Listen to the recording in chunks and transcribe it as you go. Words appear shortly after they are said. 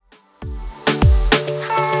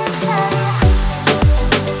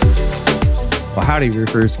Well, howdy,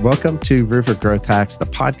 roofers. Welcome to Roofer Growth Hacks, the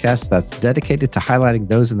podcast that's dedicated to highlighting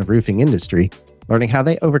those in the roofing industry, learning how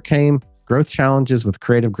they overcame growth challenges with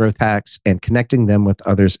creative growth hacks and connecting them with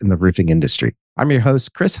others in the roofing industry. I'm your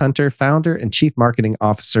host, Chris Hunter, founder and chief marketing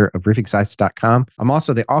officer of roofingsites.com. I'm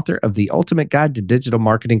also the author of The Ultimate Guide to Digital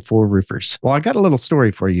Marketing for Roofers. Well, I got a little story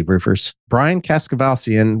for you, roofers. Brian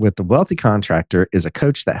Kaskavalciyan with The Wealthy Contractor is a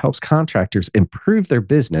coach that helps contractors improve their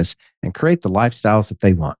business and create the lifestyles that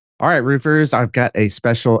they want. All right, roofers, I've got a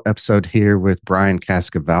special episode here with Brian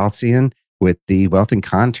Kaskavalciyan with The Wealthy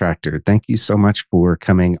Contractor. Thank you so much for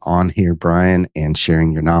coming on here, Brian, and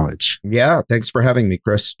sharing your knowledge. Yeah, thanks for having me,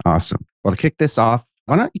 Chris. Awesome. Well, to kick this off,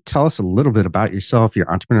 why don't you tell us a little bit about yourself, your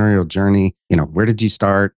entrepreneurial journey? Where did you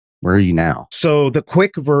start? Where are you now? So the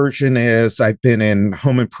quick version is I've been in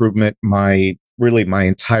home improvement my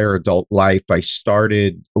entire adult life. I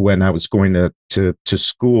started when I was going to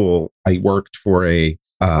school. I worked for a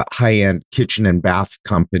high-end kitchen and bath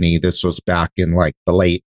company. This was back in like the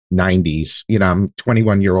late 90s. I'm a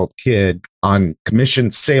 21-year-old kid on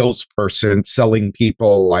commission salesperson selling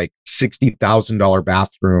people like $60,000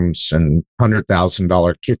 bathrooms and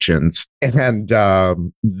 $100,000 kitchens. And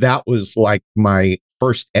that was like my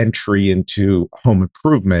first entry into home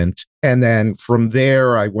improvement. And then from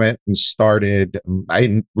there, I went and started. I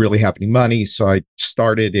didn't really have any money, so I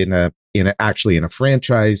started in a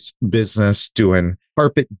franchise business doing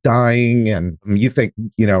carpet dyeing. And you think,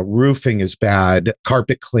 roofing is bad.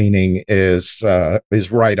 Carpet cleaning is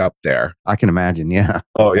right up there. I can imagine. Yeah.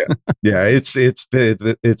 Oh yeah. Yeah. It's a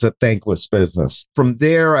thankless business. From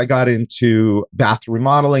there, I got into bath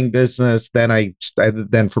remodeling business. Then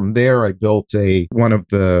from there, I built one of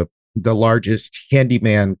the largest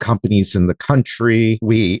handyman companies in the country.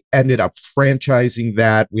 We ended up franchising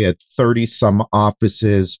that. We had 30 some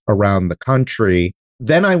offices around the country.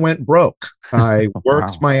 Then I went broke. I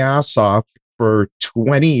worked my ass off for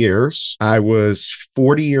 20 years. I was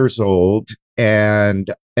 40 years old and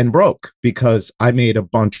broke because I made a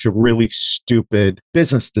bunch of really stupid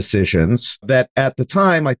business decisions that at the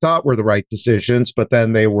time I thought were the right decisions, but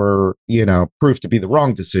then they were, proved to be the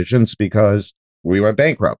wrong decisions because we went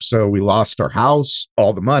bankrupt. So we lost our house,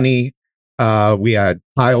 all the money. We had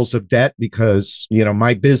piles of debt because,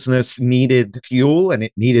 my business needed fuel and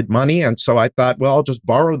it needed money. And so I thought, well, I'll just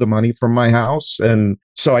borrow the money from my house. And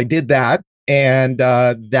so I did that. And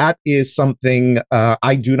that is something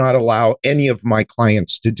I do not allow any of my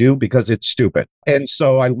clients to do because it's stupid. And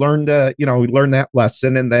so I learned, we learned that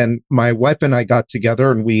lesson. And then my wife and I got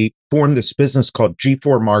together and we formed this business called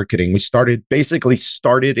G4 Marketing. We started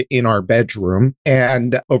in our bedroom.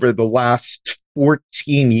 And over the last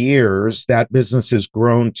 14 years, that business has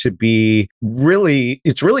grown to be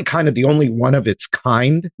it's really kind of the only one of its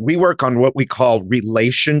kind. We work on what we call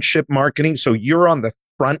relationship marketing. So you're on the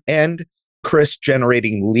front end, Chris,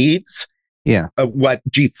 generating leads. Yeah. What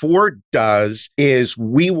G4 does is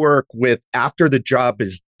we work with, after the job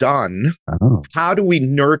is done, how do we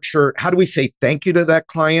say thank you to that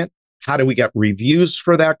client? How do we get reviews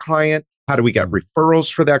for that client? How do we get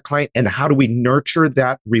referrals for that client? And how do we nurture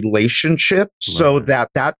that relationship so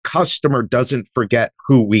that customer doesn't forget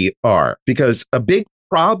who we are? Because a big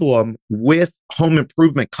problem with home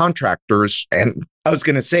improvement contractors, and I was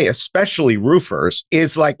going to say, especially roofers,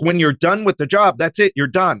 is like when you're done with the job, that's it, you're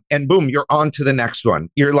done. And boom, you're on to the next one.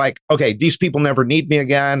 You're like, okay, these people never need me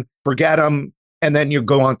again, forget them. And then you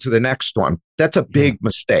go on to the next one. That's a big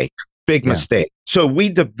mistake. Big mistake. So we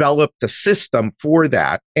developed a system for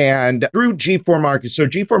that. And through G4 Marketing, so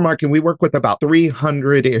G4 Marketing, we work with about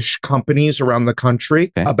 300-ish companies around the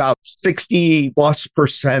country. Okay. About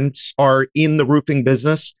 60+% are in the roofing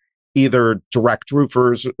business, either direct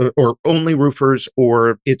roofers or only roofers,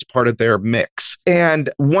 or it's part of their mix. And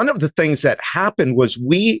one of the things that happened was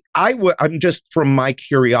I'm just from my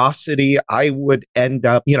curiosity, I would end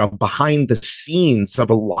up, behind the scenes of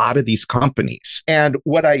a lot of these companies. And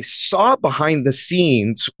what I saw behind the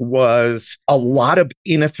scenes was a lot of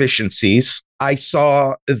inefficiencies. I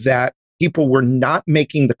saw that people were not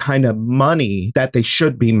making the kind of money that they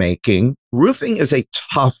should be making. Roofing is a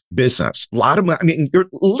tough business. You're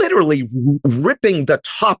literally ripping the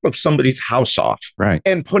top of somebody's house off, right,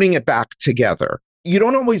 and putting it back together. You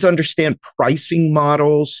don't always understand pricing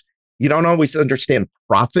models. You don't always understand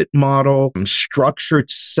profit model, structured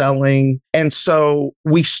selling. And so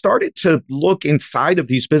we started to look inside of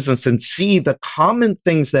these businesses and see the common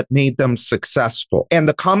things that made them successful and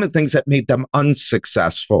the common things that made them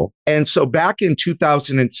unsuccessful. And so back in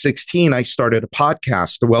 2016, I started a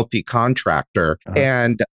podcast, The Wealthy Contractor,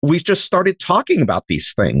 and we just started talking about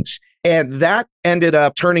these things. And that ended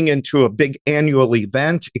up turning into a big annual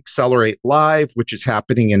event, Accelerate Live, which is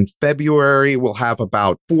happening in February. We'll have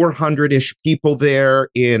about 400-ish people there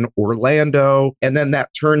in Orlando. And then that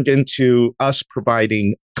turned into us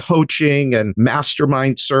providing coaching and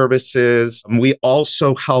mastermind services. We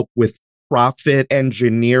also help with profit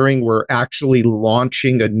engineering. We're actually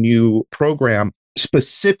launching a new program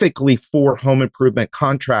specifically for home improvement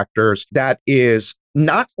contractors that is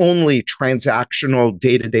not only transactional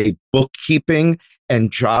day-to-day bookkeeping and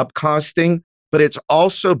job costing, but it's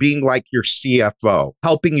also being like your CFO,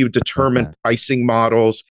 helping you determine pricing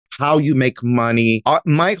models, how you make money.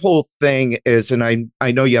 My whole thing is, and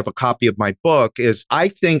I know you have a copy of my book, is I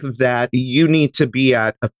think that you need to be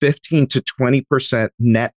at a 15 to 20%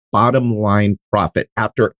 net bottom line profit.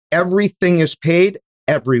 After everything is paid,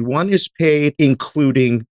 everyone is paid,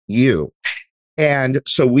 including you. And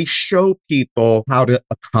so we show people how to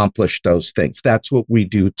accomplish those things. That's what we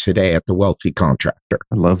do today at The Wealthy Contractor.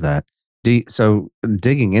 I love that. So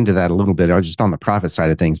digging into that a little bit, I was just on the profit side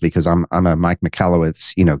of things because I'm a Mike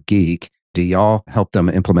Michalowicz, geek. Do y'all help them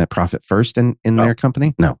implement profit first in their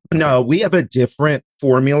company? No. No, we have a different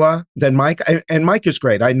formula than Mike. And Mike is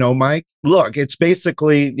great. I know Mike. Look, it's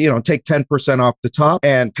basically, take 10% off the top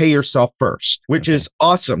and pay yourself first, which is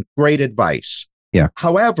awesome. Great advice. Yeah.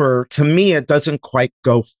 However, to me, it doesn't quite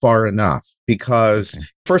go far enough because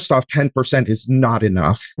first off, 10% is not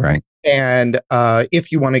enough. Right. And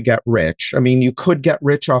if you want to get rich, you could get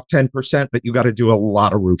rich off 10%, but you got to do a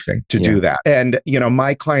lot of roofing to do that. And,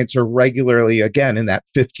 my clients are regularly, again, in that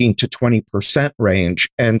 15 to 20% range.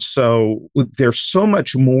 And so there's so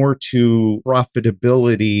much more to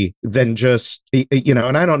profitability than just,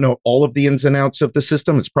 and I don't know all of the ins and outs of the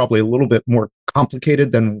system. It's probably a little bit more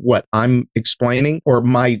complicated than what I'm explaining or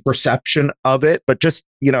my perception of it. But just,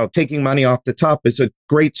 taking money off the top is a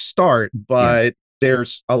great start, but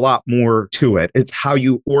there's a lot more to it. It's how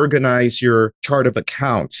you organize your chart of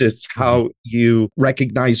accounts. It's how you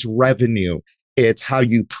recognize revenue. It's how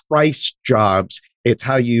you price jobs. It's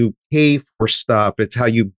how you pay for stuff. It's how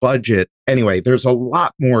you budget. Anyway, there's a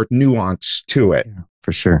lot more nuance to it. Yeah,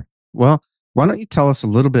 for sure. Well, why don't you tell us a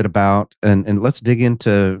little bit about, and let's dig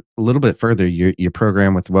into a little bit further, your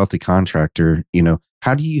program with Wealthy Contractor.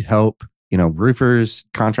 How do you help roofers,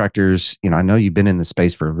 contractors? I know you've been in the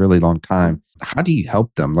space for a really long time. How do you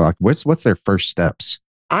help them? Like, what's their first steps?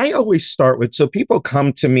 I always start with, so people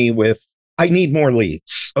come to me with, I need more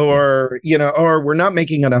leads, or we're not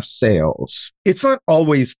making enough sales. It's not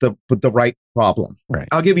always the right problem. Right.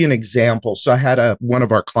 I'll give you an example. So I had one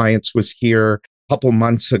of our clients was here a couple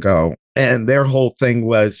months ago, and their whole thing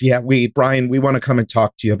was, Brian, we want to come and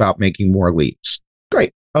talk to you about making more leads.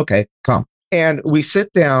 Great. Okay, come. And we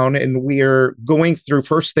sit down and we're going through,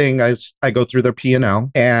 first thing, I go through their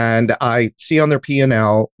P&L and I see on their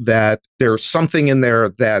P&L that there's something in there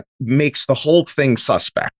that makes the whole thing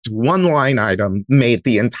suspect. One line item made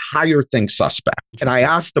the entire thing suspect. And I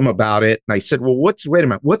asked them about it and I said, well, wait a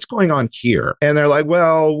minute, what's going on here? And they're like,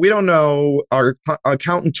 well, we don't know. Our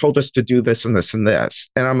accountant told us to do this and this and this.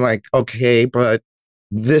 And I'm like, okay, but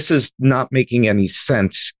this is not making any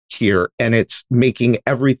sense here. And it's making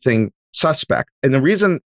everything suspect. And the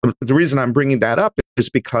reason I'm bringing that up is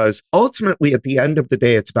because ultimately at the end of the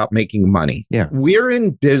day, it's about making money. Yeah. We're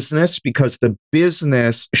in business because the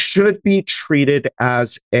business should be treated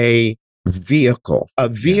as a vehicle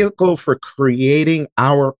for creating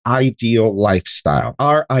our ideal lifestyle,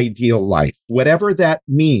 our ideal life, whatever that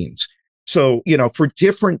means. So, for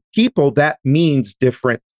different people, that means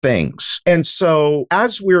different things. And so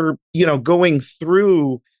as we're, going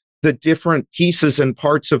through the different pieces and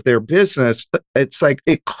parts of their business, it's like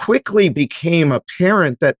it quickly became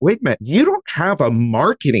apparent that, wait a minute, you don't have a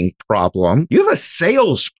marketing problem. You have a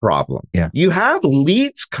sales problem. Yeah. You have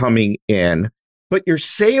leads coming in, but your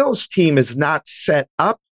sales team is not set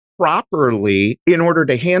up properly in order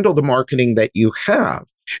to handle the marketing that you have.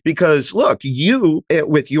 Because look,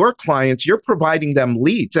 with your clients, you're providing them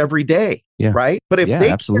leads every day, right? But if they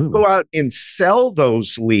can't go out and sell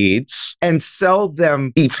those leads and sell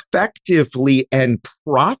them effectively and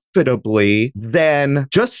profitably, then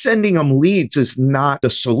just sending them leads is not the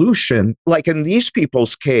solution. Like in these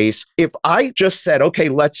people's case, if I just said, okay,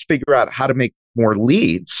 let's figure out how to make more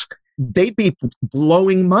leads, they'd be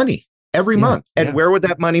blowing money every month. And where would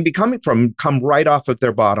that money be coming from? Come right off of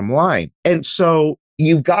their bottom line. And so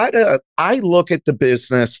I look at the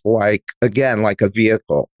business like a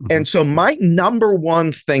vehicle. Mm-hmm. And so my number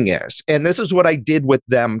one thing is, and this is what I did with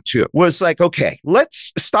them too, was like, okay,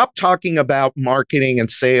 let's stop talking about marketing and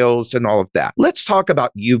sales and all of that. Let's talk about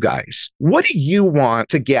you guys. What do you want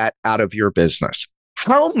to get out of your business?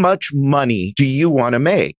 How much money do you want to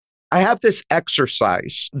make? I have this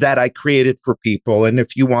exercise that I created for people. And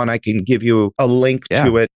if you want, I can give you a link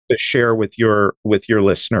to it to share with your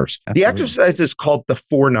listeners. Absolutely. The exercise is called the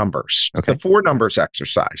 4 numbers. Okay. The 4 numbers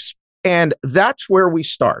exercise. And that's where we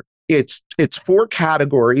start. It's 4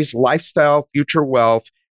 categories: lifestyle, future wealth,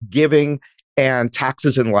 giving, and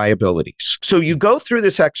taxes and liabilities. So you go through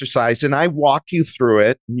this exercise and I walk you through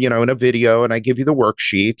it, in a video, and I give you the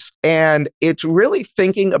worksheets. And it's really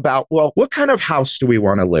thinking about, well, what kind of house do we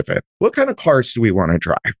want to live in? What kind of cars do we want to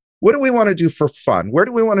drive? What do we want to do for fun? Where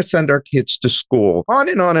do we want to send our kids to school? On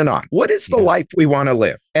and on and on. What is the life we want to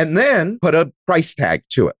live? And then put a price tag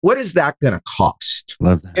to it. What is that going to cost?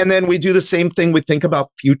 Love that. And then we do the same thing. We think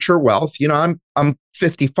about future wealth. I'm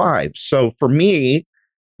 55. So for me,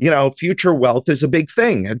 future wealth is a big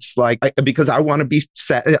thing. It's like, because I want to be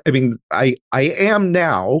set. I mean, I am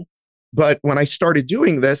now, but when I started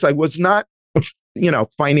doing this, I was not,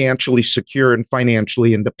 financially secure and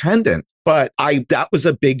financially independent. But that was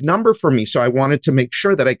a big number for me. So I wanted to make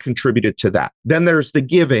sure that I contributed to that. Then there's the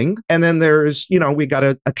giving. And then there's, we got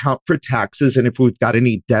to account for taxes and if we've got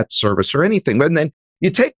any debt service or anything. And then you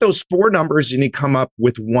take those 4 numbers and you come up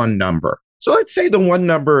with one number. So let's say the one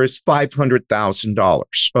number is $500,000.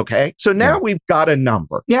 Okay. So now we've got a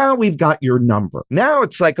number. Now we've got your number. Now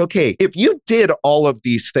it's like, okay, if you did all of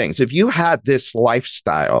these things, if you had this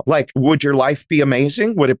lifestyle, like, would your life be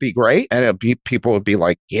amazing? Would it be great? And people would be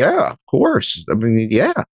like, yeah, of course. I mean,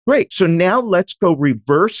 yeah, great. So now let's go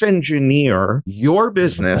reverse engineer your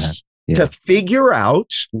business to figure out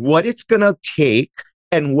what it's going to take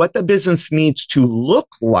and what the business needs to look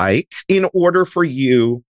like in order for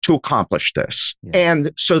you to accomplish this. Yeah.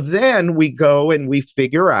 And so then we go and we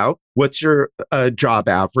figure out what's your job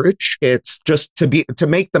average. It's just to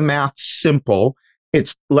make the math simple.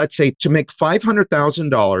 It's, let's say, to make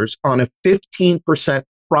 $500,000 on a 15%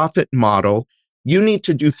 profit model, you need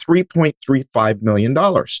to do $3.35 million.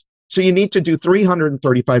 So you need to do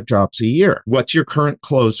 335 jobs a year. What's your current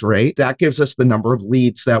close rate? That gives us the number of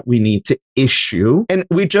leads that we need to issue. And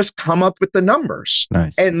we just come up with the numbers.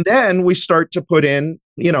 Nice. And then we start to put in,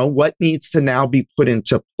 what needs to now be put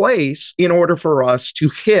into place in order for us to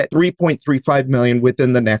hit 3.35 million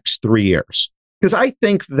within the next 3 years. Because I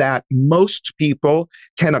think that most people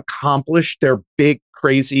can accomplish their big,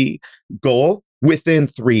 crazy goal within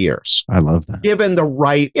 3 years. I love that. Given the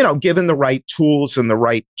right tools and the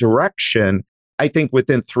right direction, I think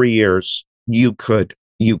within 3 years, you could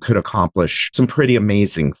accomplish some pretty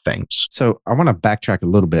amazing things. So I want to backtrack a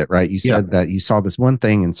little bit, right? You said that you saw this one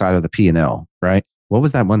thing inside of the P&L, right? What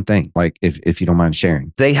was that one thing? Like, if you don't mind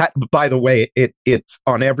sharing. They had, by the way, it's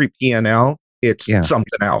on every P&L, it's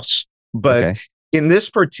something else. But in this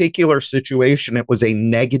particular situation, it was a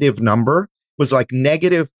negative number. It was like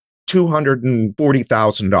negative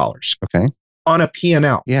 $240,000. Okay. On a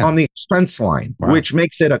P&L, on the expense line, which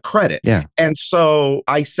makes it a credit. Yeah. And so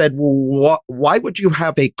I said, well, why would you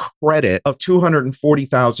have a credit of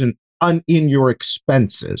 $240,000 in your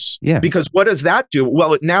expenses? Yeah. Because what does that do?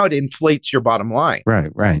 Well, now it inflates your bottom line.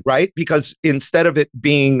 Right. Because instead of it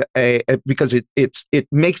being because it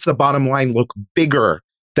makes the bottom line look bigger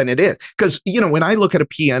than it is. Because, when I look at a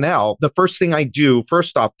P&L, the first thing I do,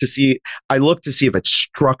 first off, I look to see if it's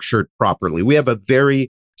structured properly. We have a very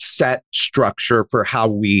set structure for how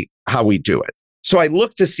we do it. So I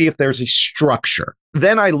look to see if there's a structure.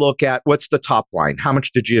 Then I look at what's the top line. How much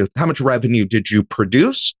revenue did you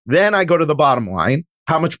produce? Then I go to the bottom line.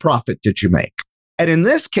 How much profit did you make? And in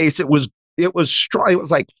this case, it was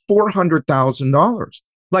like $400,000.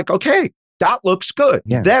 Like, okay, that looks good.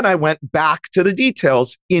 Yeah. Then I went back to the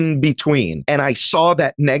details in between and I saw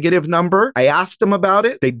that negative number. I asked them about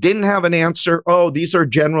it. They didn't have an answer. Oh, these are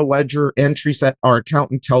general ledger entries that our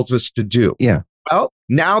accountant tells us to do. Yeah. Well,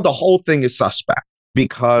 now the whole thing is suspect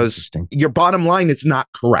because your bottom line is not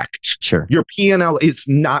correct. Sure. Your P&L is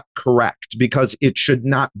not correct because it should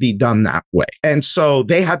not be done that way. And so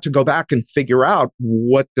they had to go back and figure out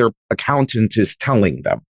what their accountant is telling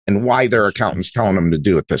them. And why their accountant's telling them to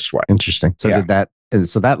do it this way. Interesting. So that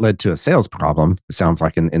led to a sales problem, it sounds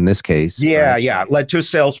like in this case. Yeah, right? Yeah. It led to a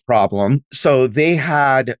sales problem. So they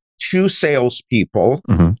had 2 salespeople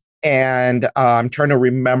and I'm trying to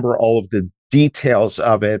remember all of the details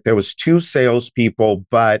of it. There was 2 salespeople,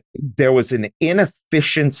 but there was an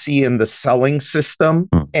inefficiency in the selling system.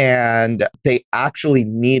 And they actually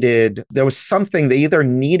they either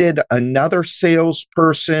needed another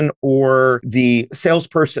salesperson or the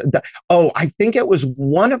salesperson. I think it was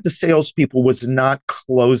one of the salespeople was not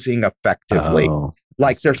closing effectively. Oh.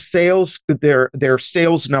 Like their sales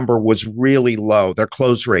number was really low. Their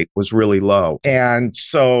close rate was really low. And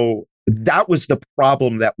so that was the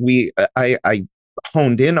problem that I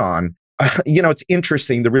honed in on. It's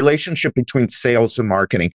interesting, the relationship between sales and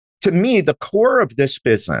marketing. To me, the core of this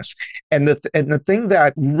business and the thing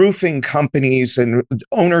that roofing companies and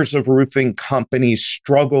owners of roofing companies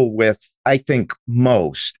struggle with, I think,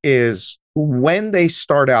 most is when they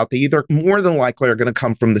start out, they either more than likely are going to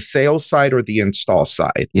come from the sales side or the install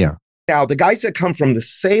side. Yeah. Now, the guys that come from the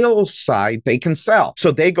sales side, they can sell.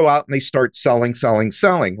 So they go out and they start selling,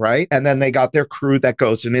 right? And then they got their crew that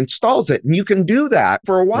goes and installs it. And you can do that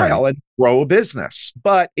for a while and grow a business.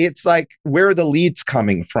 But it's like, where are the leads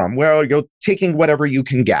coming from? Well, you're taking whatever you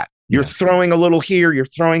can get. You're throwing a little here, you're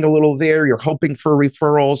throwing a little there, you're hoping for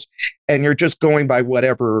referrals, and you're just going by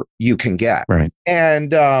whatever you can get. Right.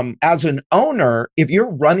 And as an owner, if you're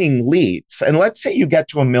running leads, and let's say you get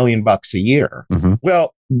to $1 million a year,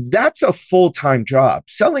 well, that's a full-time job.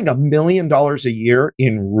 Selling $1 million a year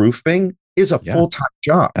in roofing is a full-time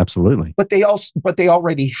job. Absolutely. But they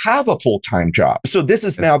already have a full-time job. So this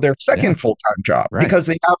is now their second full-time job because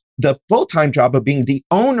they have the full-time job of being the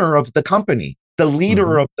owner of the company, the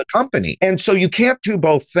leader of the company. And so you can't do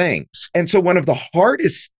both things. And so one of the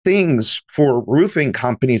hardest things for roofing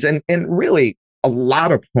companies and really a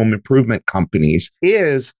lot of home improvement companies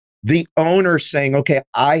is the owner saying, okay,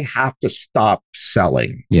 I have to stop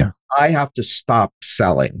selling. Yeah. I have to stop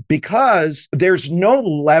selling because there's no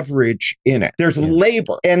leverage in it. There's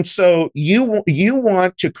labor. And so you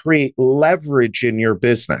want to create leverage in your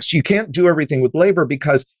business. You can't do everything with labor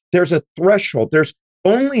because there's a threshold. There's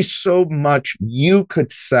only so much you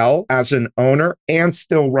could sell as an owner and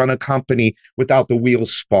still run a company without the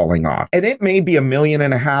wheels falling off. And it may be $1.5 million,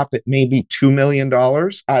 it may be $2 million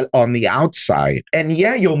on the outside. And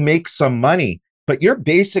yeah, you'll make some money, but you're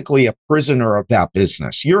basically a prisoner of that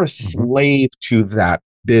business. You're a slave to that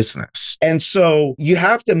business. And so you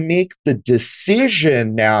have to make the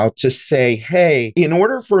decision now to say, hey, in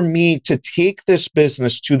order for me to take this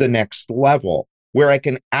business to the next level, where I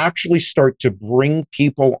can actually start to bring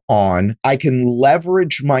people on. I can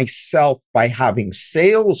leverage myself by having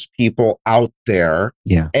salespeople out there.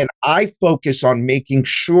 Yeah. And I focus on making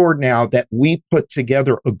sure now that we put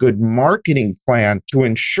together a good marketing plan to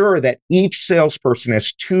ensure that each salesperson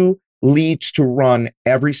has 2 leads to run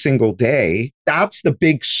every single day. That's the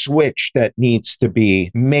big switch that needs to be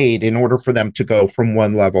made in order for them to go from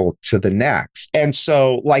one level to the next. And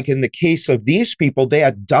so, like in the case of these people, they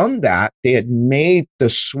had done that. They had made the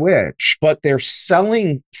switch, but their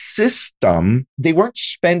selling system, they weren't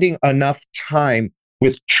spending enough time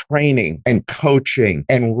with training and coaching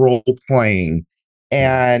and role playing.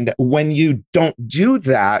 And when you don't do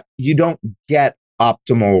that, you don't get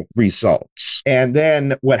optimal results. And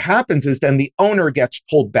then what happens is then the owner gets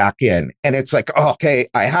pulled back in and it's like, oh, okay,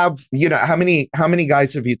 I have, how many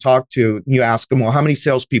guys have you talked to? You ask them, well, how many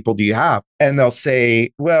salespeople do you have? And they'll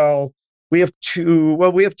say, well, we have 2.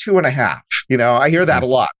 Well, we have 2.5. I hear that a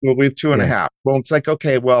lot. Well, we have 2.5. Well, it's like,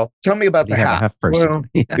 okay, well, tell me about the half. Person.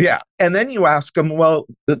 Well, And then you ask them, well,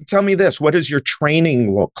 tell me this, what does your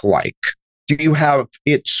training look like? Do you have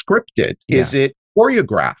it scripted? Is it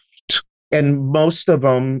choreographed? And most of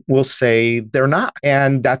them will say they're not.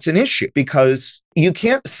 And that's an issue because you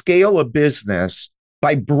can't scale a business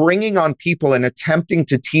by bringing on people and attempting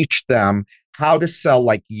to teach them how to sell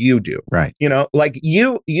like you do. Right. Like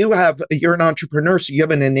you're an entrepreneur, so you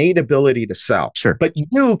have an innate ability to sell. Sure. But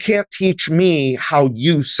you can't teach me how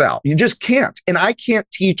you sell. You just can't. And I can't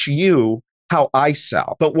teach you how I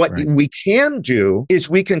sell. But what we can do is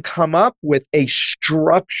we can come up with a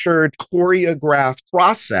structured, choreographed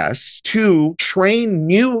process to train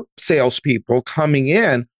new salespeople coming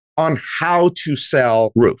in on how to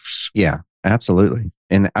sell roofs. Yeah, absolutely.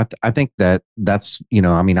 And I think that's,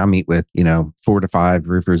 I meet with, 4 to 5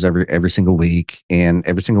 roofers every single week. And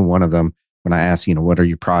every single one of them, when I ask, what are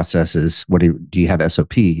your processes? Do you have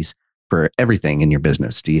SOPs? For everything in your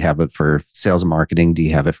business? Do you have it for sales and marketing? Do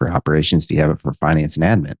you have it for operations? Do you have it for finance and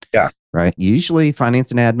admin? Yeah. Right. Usually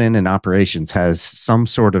finance and admin and operations has some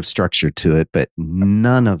sort of structure to it, but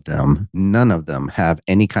none of them have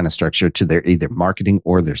any kind of structure to their either marketing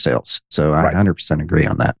or their sales. So I 100% agree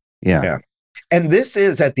on that. Yeah. And this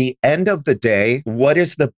is, at the end of the day, what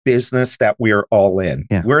is the business that we're all in?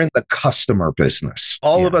 Yeah. We're in the customer business.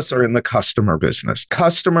 All of us are in the customer business.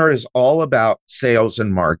 Customer is all about sales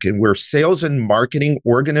and marketing. We're sales and marketing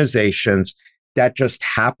organizations that just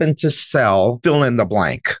happen to sell, fill in the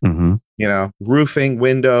blank, roofing,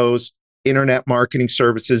 windows, internet marketing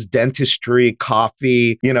services, dentistry,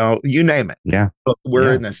 coffee, you name it. Yeah. But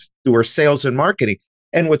we're sales and marketing.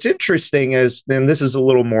 And what's interesting is, then this is a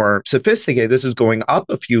little more sophisticated, this is going up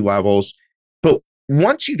a few levels, but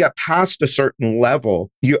once you get past a certain level,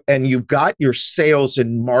 you've got your sales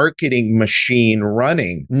and marketing machine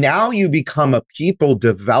running, now you become a people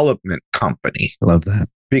development company. Love that.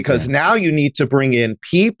 Because now you need to bring in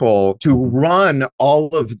people to run all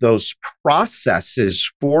of those processes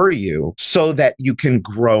for you so that you can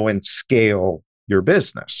grow and scale your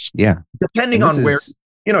business. Yeah. Depending on where,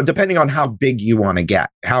 depending on how big you want to get,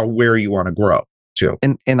 where you want to grow to.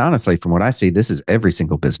 And honestly, from what I see, this is every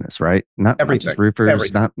single business, right? Not just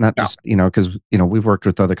roofers, not just, because, we've worked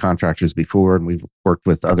with other contractors before, and we've worked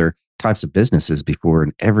with other types of businesses before,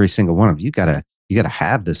 and every single one of you gotta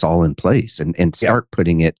have this all in place and start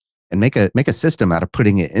putting it and make a system out of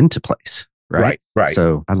putting it into place. Right.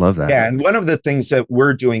 So I love that. Yeah. And one of the things that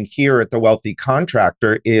we're doing here at the Wealthy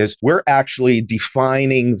Contractor is we're actually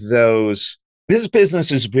defining those. This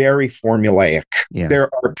business is very formulaic. Yeah. There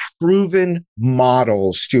are proven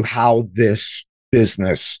models to how this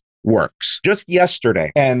business works. Just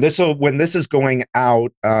yesterday, and when this is going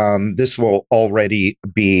out, this will already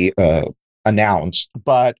be announced,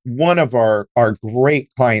 but one of our great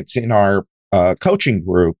clients in our coaching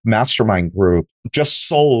group, mastermind group, just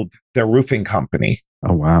sold their roofing company.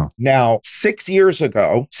 Oh, wow. Now, 6 years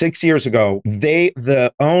ago,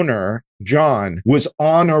 the owner, John, was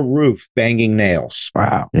on a roof banging nails.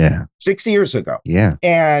 Wow. Yeah. 6 years ago. Yeah.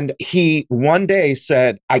 And he one day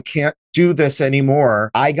said, I can't do this anymore.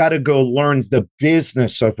 I got to go learn the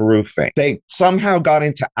business of roofing. They somehow got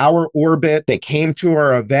into our orbit. They came to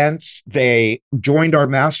our events. They joined our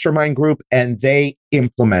mastermind group, and they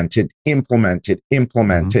implemented.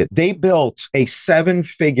 They built a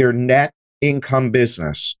 7-figure net income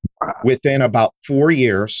business within about 4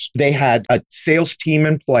 years. They had a sales team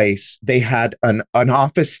in place. They had an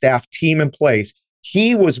office staff team in place.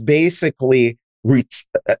 He was basically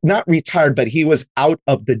not retired, but he was out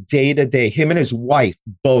of the day-to-day. Him and his wife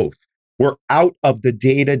both were out of the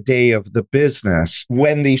day-to-day of the business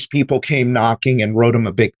when these people came knocking and wrote him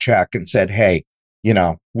a big check and said, hey,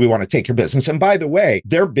 we want to take your business. And by the way,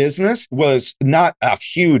 their business was not a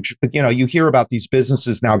huge, you hear about these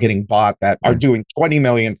businesses now getting bought that are doing 20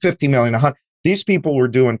 million, 50 million, 100. These people were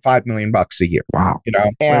doing $5 million a year. Wow.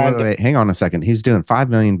 And wait, hang on a second. He's doing $5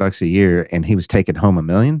 million a year, and he was taking home $1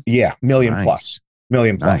 million? Yeah. Million plus.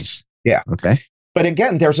 Yeah. Okay. But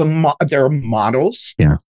again, there are models.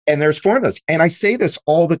 Yeah. And there's formulas. And I say this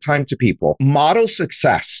all the time to people. Model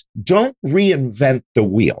success. Don't reinvent the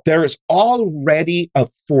wheel. There is already a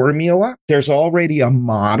formula. There's already a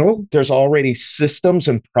model. There's already systems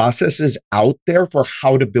and processes out there for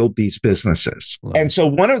how to build these businesses. Wow. And so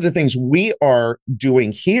one of the things we are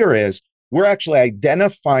doing here is we're actually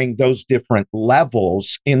identifying those different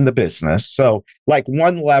levels in the business. So like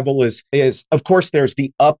one level is of course, there's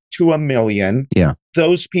the up to $1 million. Yeah.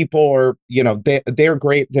 Those people are, they're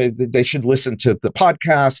great. They should listen to the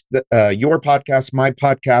podcast, your podcast, my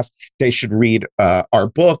podcast. They should read our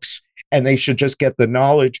books, and they should just get the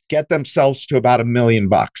knowledge, get themselves to about $1 million.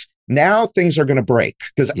 Now things are going to break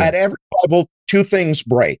because at every level, 2 things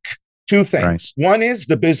break. 2 things. Right. One is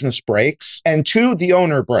the business breaks, and 2, the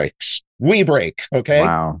owner breaks. We break. Okay.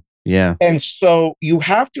 Wow. Yeah. And so you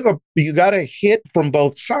got to hit from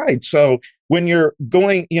both sides. So when you're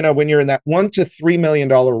going, when you're in that $1 to $3 million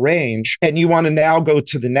range, and you want to now go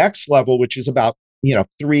to the next level, which is about,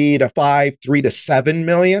 3 to 5, 3 to 7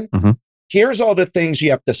 million. Mm-hmm. Here's all the things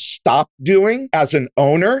you have to stop doing as an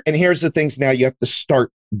owner. And here's the things now you have to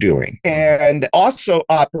start doing. And also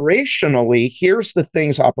operationally, here's the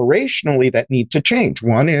things operationally that need to change.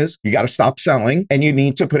 One is you got to stop selling, and you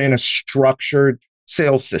need to put in a structured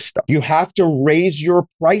sales system. You have to raise your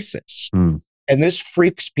prices. And this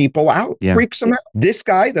freaks people out, freaks them out. This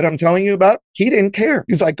guy that I'm telling you about, he didn't care.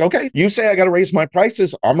 He's like, okay, you say I got to raise my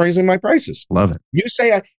prices. I'm raising my prices. Love it.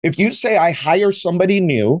 If you say I hire somebody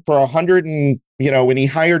new for 100 and, when he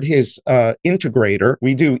hired his integrator,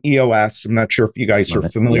 we do EOS. I'm not sure if you guys are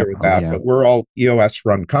familiar with that, but we're all EOS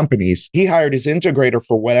run companies. He hired his integrator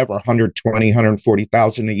for whatever, 120,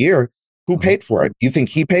 140,000 a year. Who paid for it? You think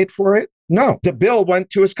he paid for it? No, the bill went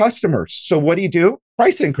to his customers. So what do you do?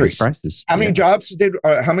 Price increase. Prices. How many jobs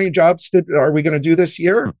are we going to do this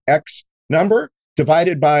year? X number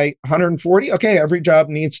divided by 140. Okay, every job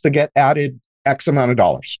needs to get added X amount of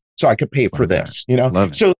dollars, so I could pay for this.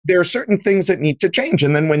 So there are certain things that need to change.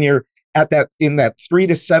 And then when you're in that $3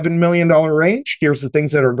 to $7 million range, here's the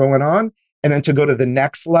things that are going on. And then to go to the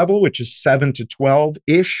next level, which is 7 to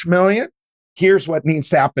 12-ish million. Here's what needs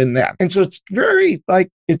to happen then. And so it's very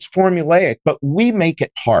it's formulaic, but we make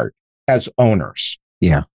it hard as owners.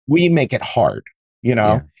 Yeah. We make it hard,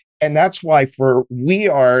 And that's why we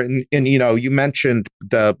are, and you mentioned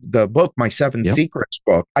the book, my Seven Yep. Secrets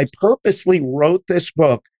book. I purposely wrote this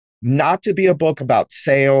book not to be a book about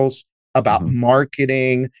sales, about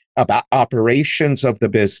marketing, about operations of the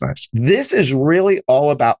business. This is really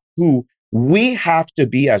all about who we have to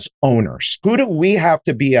be as owners. Who do we have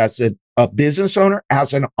to be as a business owner,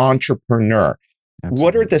 as an entrepreneur? Absolutely.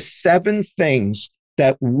 What are the 7 things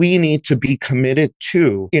that we need to be committed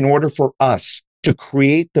to in order for us to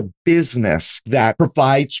create the business that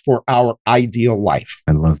provides for our ideal life?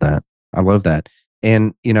 I love that. I love that.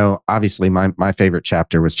 And, obviously my favorite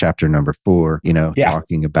chapter was chapter number 4,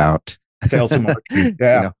 talking about sales and marketing.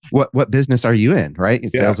 Yeah. What business are you in, right?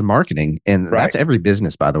 It's sales and marketing. And that's every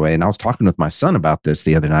business, by the way. And I was talking with my son about this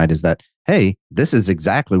the other night, is that, hey, this is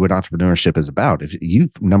exactly what entrepreneurship is about. If you,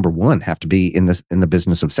 number one, have to be in the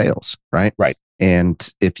business of sales, right? Right.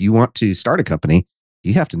 And if you want to start a company,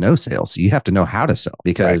 you have to know sales. You have to know how to sell,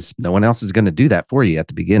 because no one else is going to do that for you at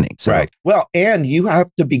the beginning. So, Well, and you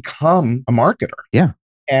have to become a marketer. Yeah.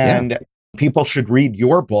 And people should read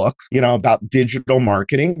your book, about digital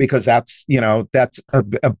marketing, because that's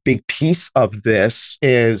a big piece of this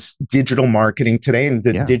is digital marketing today. And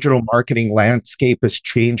the digital marketing landscape is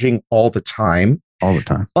changing all the time. All the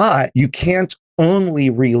time. But you can't only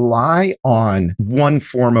rely on one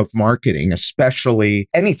form of marketing, especially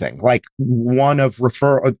anything like one of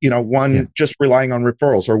referral, just relying on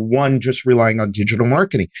referrals, or one just relying on digital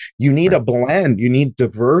marketing. You need a blend. You need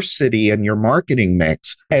diversity in your marketing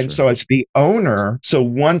mix. And so as the owner,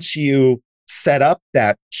 once you set up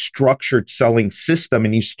that structured selling system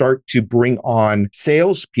and you start to bring on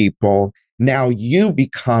salespeople, now you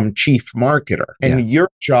become chief marketer. And your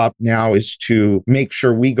job now is to make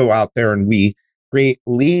sure we go out there and we create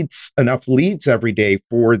enough leads every day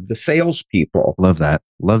for the salespeople. Love that.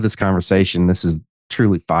 Love this conversation. This is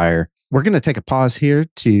truly fire. We're going to take a pause here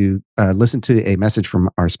to listen to a message from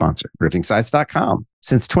our sponsor, roofingsites.com.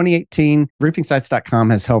 Since 2018, roofingsites.com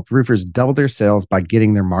has helped roofers double their sales by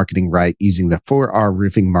getting their marketing right using the 4R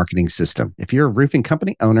roofing marketing system. If you're a roofing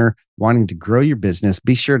company owner wanting to grow your business,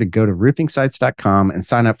 be sure to go to roofingsites.com and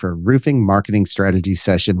sign up for a roofing marketing strategy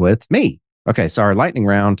session with me. Okay, so our lightning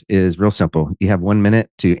round is real simple. You have 1 minute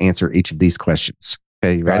to answer each of these questions.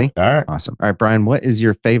 Okay, you ready? All right. Awesome. All right, Brian, what is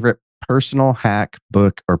your favorite personal hack,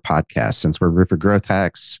 book, or podcast? Since we're Roofer Growth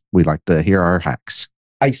Hacks, we like to hear our hacks.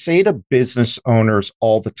 I say to business owners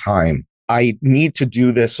all the time, I need to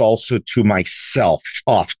do this also to myself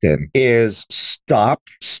often, is stop,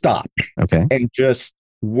 Okay. and just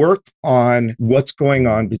work on what's going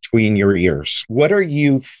on between your ears. What are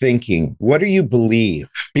you thinking? What do you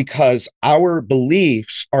believe? Because our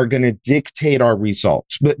beliefs are going to dictate our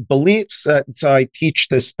results. But beliefs, so I teach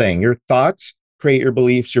this thing, your thoughts create your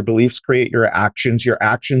beliefs create your actions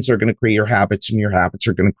are going to create your habits, and your habits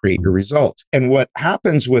are going to create your results. And what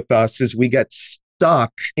happens with us is we get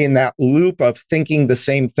stuck in that loop of thinking the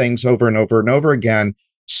same things over and over and over again.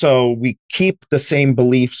 So we keep the same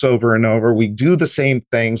beliefs over and over. We do the same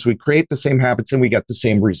things. We create the same habits, and we get the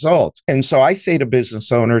same results. And so I say to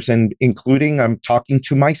business owners, and including I'm talking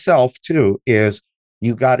to myself too, is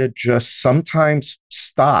you got to just sometimes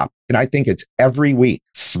stop. And I think it's every week,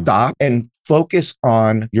 stop and focus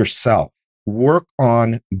on yourself. Work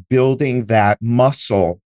on building that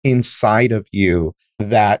muscle inside of you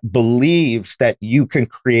that believes that you can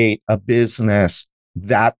create a business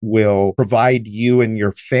that will provide you and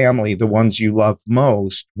your family, the ones you love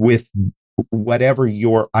most, with whatever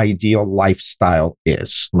your ideal lifestyle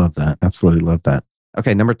is. Love that. Absolutely love that.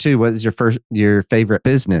 Okay, number 2, what is your favorite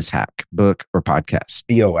business hack, book, or podcast?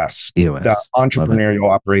 EOS. EOS. The entrepreneurial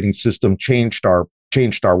operating system changed our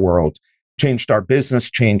world, changed our business,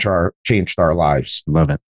 changed our lives. Love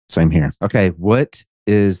it. Same here. Okay, what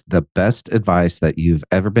is the best advice that you've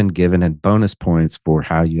ever been given, and bonus points for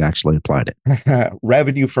how you actually applied it?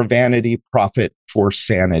 Revenue for vanity, profit for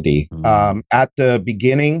sanity. At the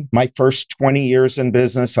beginning, my first 20 years in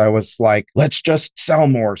business, I was like, let's just sell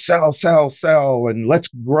more, sell, and let's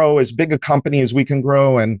grow as big a company as we can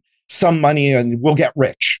grow, and some money, and we'll get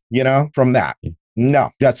rich, from that. No,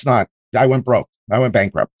 that's not. I went broke. I went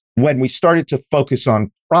bankrupt. When we started to focus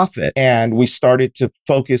on profit and we started to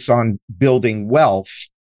focus on building wealth,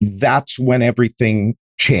 that's when everything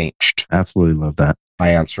changed. Absolutely love that. My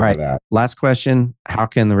answer to that. Last question. How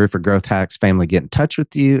can the Roofer Growth Hacks family get in touch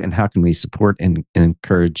with you, and how can we support and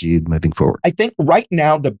encourage you moving forward? I think right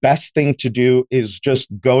now the best thing to do is just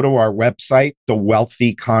go to our website,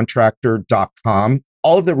 thewealthycontractor.com.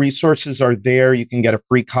 all of the resources are there. You can get a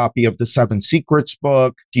free copy of the 7 Secrets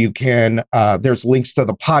book. You can, there's links to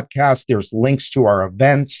the podcast. There's links to our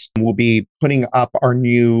events. We'll be putting up our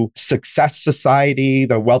new Success Society.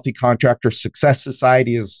 The Wealthy Contractor Success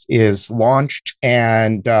Society is launched,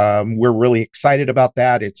 and we're really excited about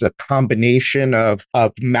that. It's a combination of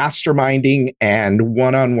masterminding and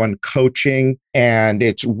one-on-one coaching, and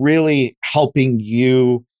it's really helping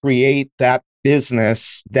you create that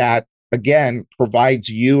business that, again, provides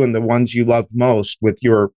you and the ones you love most with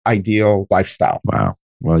your ideal lifestyle. Wow.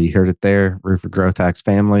 Well, you heard it there, Roofer Growth Hacks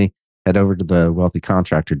family. Head over to the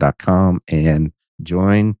wealthycontractor.com and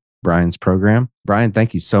join Brian's program. Brian,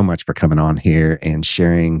 thank you so much for coming on here and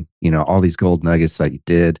sharing, all these gold nuggets that you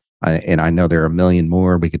did. And I know there are a million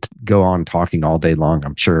more. We could go on talking all day long,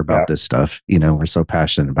 I'm sure, about this stuff. We're so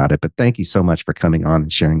passionate about it. But thank you so much for coming on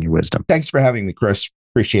and sharing your wisdom. Thanks for having me, Chris.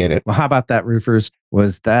 Appreciate it. Well, how about that, roofers?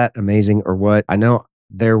 Was that amazing or what? I know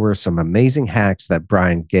there were some amazing hacks that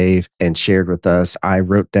Brian gave and shared with us. I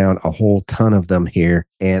wrote down a whole ton of them here.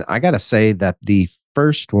 And I got to say that the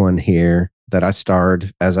first one here that I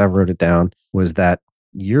starred as I wrote it down was that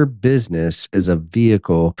your business is a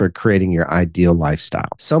vehicle for creating your ideal lifestyle.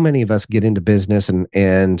 So many of us get into business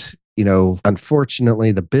and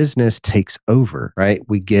unfortunately, the business takes over, right?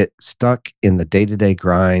 We get stuck in the day-to-day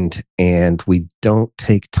grind and we don't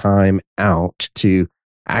take time out to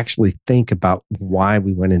actually think about why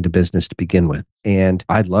we went into business to begin with. And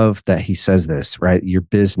I love that he says this, right? Your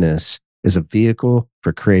business is a vehicle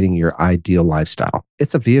for creating your ideal lifestyle.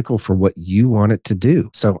 It's a vehicle for what you want it to do.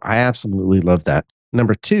 So I absolutely love that.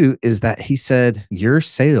 Number 2 is that he said your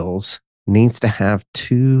sales needs to have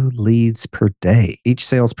 2 leads per day, each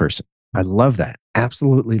salesperson. I love that.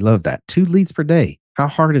 Absolutely love that. 2 leads per day. How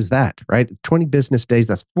hard is that, right? 20 business days,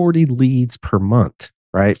 that's 40 leads per month,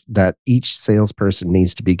 right? That each salesperson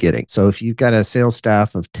needs to be getting. So if you've got a sales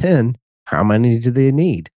staff of 10, how many do they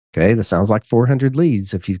need? Okay, that sounds like 400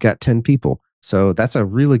 leads if you've got 10 people. So that's a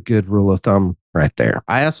really good rule of thumb right there.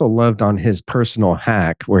 I also loved on his personal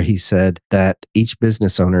hack where he said that each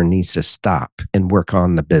business owner needs to stop and work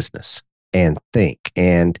on the business and think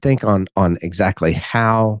on exactly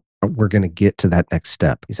how we're going to get to that next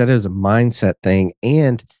step. He said it was a mindset thing,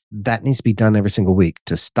 and that needs to be done every single week,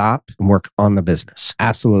 to stop and work on the business.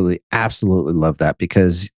 Absolutely, absolutely love that,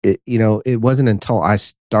 because it wasn't until I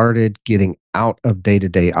started getting out of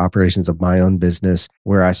day-to-day operations of my own business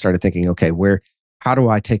where I started thinking, okay, how do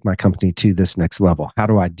I take my company to this next level? How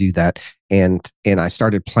do I do that? And I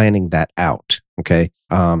started planning that out. Okay.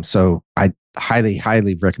 So I highly,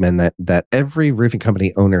 highly recommend that every roofing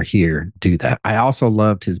company owner here do that. I also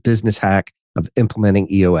loved his business hack of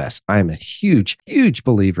implementing EOS. I'm a huge, huge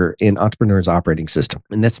believer in Entrepreneur's Operating System.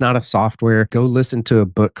 And that's not a software. Go listen to a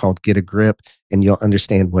book called Get a Grip and you'll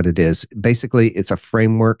understand what it is. Basically, it's a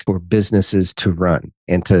framework for businesses to run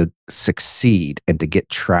and to succeed and to get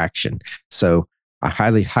traction. So I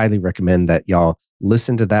highly, highly recommend that y'all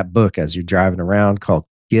listen to that book as you're driving around, called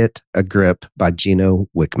Get a Grip by Gino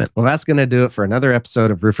Wickman. Well, that's going to do it for another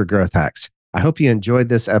episode of Roofer Growth Hacks. I hope you enjoyed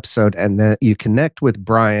this episode and that you connect with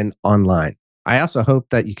Brian online. I also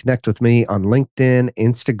hope that you connect with me on LinkedIn,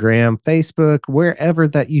 Instagram, Facebook, wherever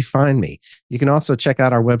that you find me. You can also check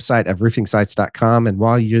out our website at roofingsites.com. And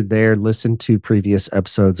while you're there, listen to previous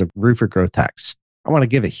episodes of Roofer Growth Hacks. I want to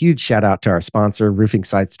give a huge shout out to our sponsor,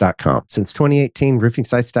 roofingsites.com. Since 2018,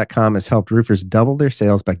 roofingsites.com has helped roofers double their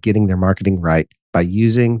sales by getting their marketing right by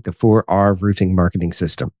using the 4R roofing marketing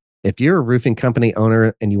system. If you're a roofing company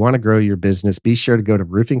owner and you want to grow your business, be sure to go to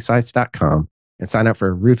roofingsites.com and sign up for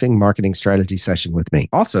a roofing marketing strategy session with me.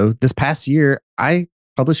 Also, this past year, I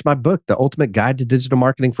published my book, The Ultimate Guide to Digital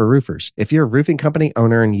Marketing for Roofers. If you're a roofing company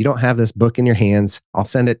owner and you don't have this book in your hands, I'll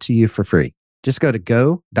send it to you for free. Just go to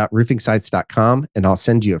go.roofingsites.com and I'll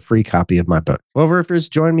send you a free copy of my book. Well, roofers,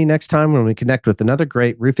 join me next time when we connect with another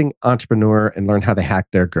great roofing entrepreneur and learn how to hack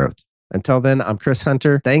their growth. Until then, I'm Chris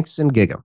Hunter. Thanks and gig 'em.